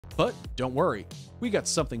But don't worry, we got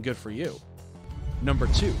something good for you. Number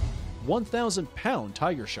 2. 1,000-pound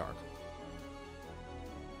tiger shark.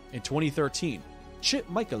 In 2013, Chip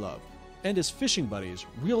Mikalov and his fishing buddies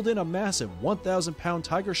reeled in a massive 1,000-pound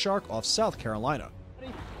tiger shark off South Carolina.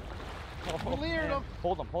 Oh, him.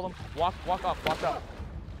 Hold him. Walk up.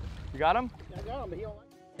 You got him? I got him, but he don't like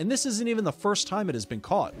And this isn't even the first time it has been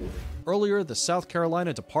caught. Earlier, the South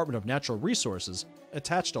Carolina Department of Natural Resources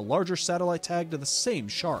attached a larger satellite tag to the same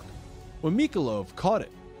shark. When Mikalov caught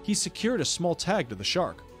it, he secured a small tag to the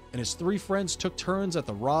shark, and his 3 friends took turns at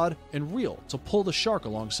the rod and reel to pull the shark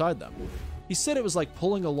alongside them. He said it was like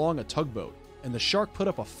pulling along a tugboat, and the shark put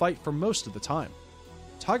up a fight for most of the time.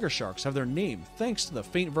 Tiger sharks have their name thanks to the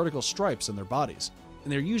faint vertical stripes in their bodies,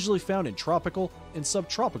 and they're usually found in tropical and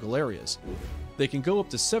subtropical areas. They can go up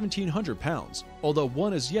to 1,700 pounds, although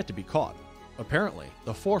one is yet to be caught. Apparently,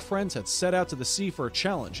 the 4 friends had set out to the sea for a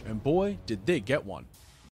challenge, and boy, did they get one.